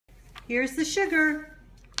here's the sugar.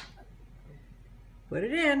 Put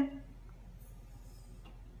it in.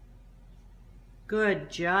 Good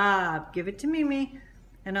job. Give it to Mimi,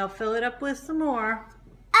 and I'll fill it up with some more.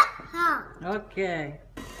 Okay.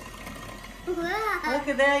 Look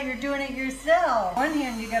at that, you're doing it yourself. One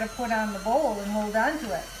hand you got to put on the bowl and hold on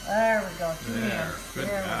to it. There we go. Two hands. There we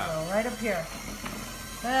go. Right up here.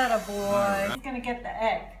 That a boy. He's going to get the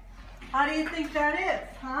egg. How do you think that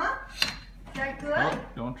is, huh? Is that good? Oh,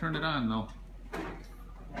 don't turn it on though.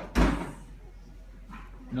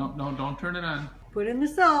 No, don't turn it on. Put in the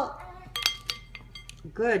salt.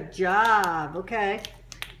 Good job. Okay.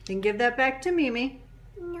 Then give that back to Mimi.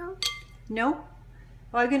 No. No?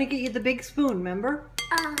 Oh, I'm going to get you the big spoon, remember?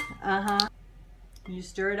 Uh-huh. You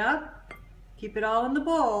stir it up. Keep it all in the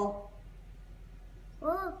bowl.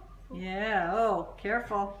 Oh. Yeah, oh,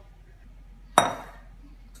 careful.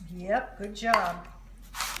 Yep, good job.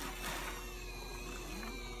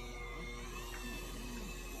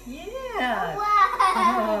 Yeah. Wow.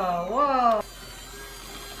 Oh, whoa.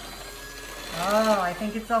 Oh, I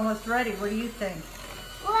think it's almost ready. What do you think?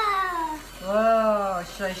 Wow. Whoa,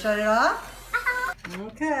 should I shut it off?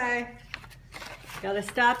 Okay. Gotta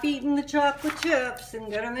stop eating the chocolate chips and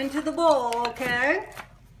get them into the bowl, okay?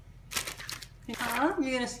 You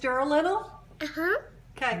gonna stir a little? Uh-huh.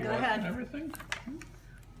 Okay, go ahead. Everything?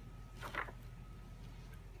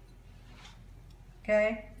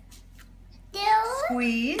 Okay. Still.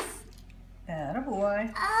 Squeeze.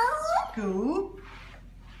 Attaboy. Oh. Scoop.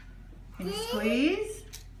 Can you squeeze?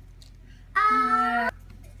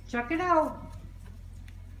 Chuck it out.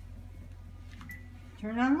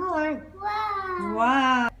 Turn on the light. Wow.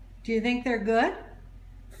 Wow. Do you think they're good?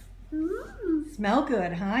 Mm. Smell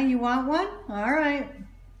good, huh? You want one? All right.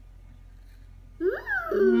 Mm.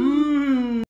 Mmm.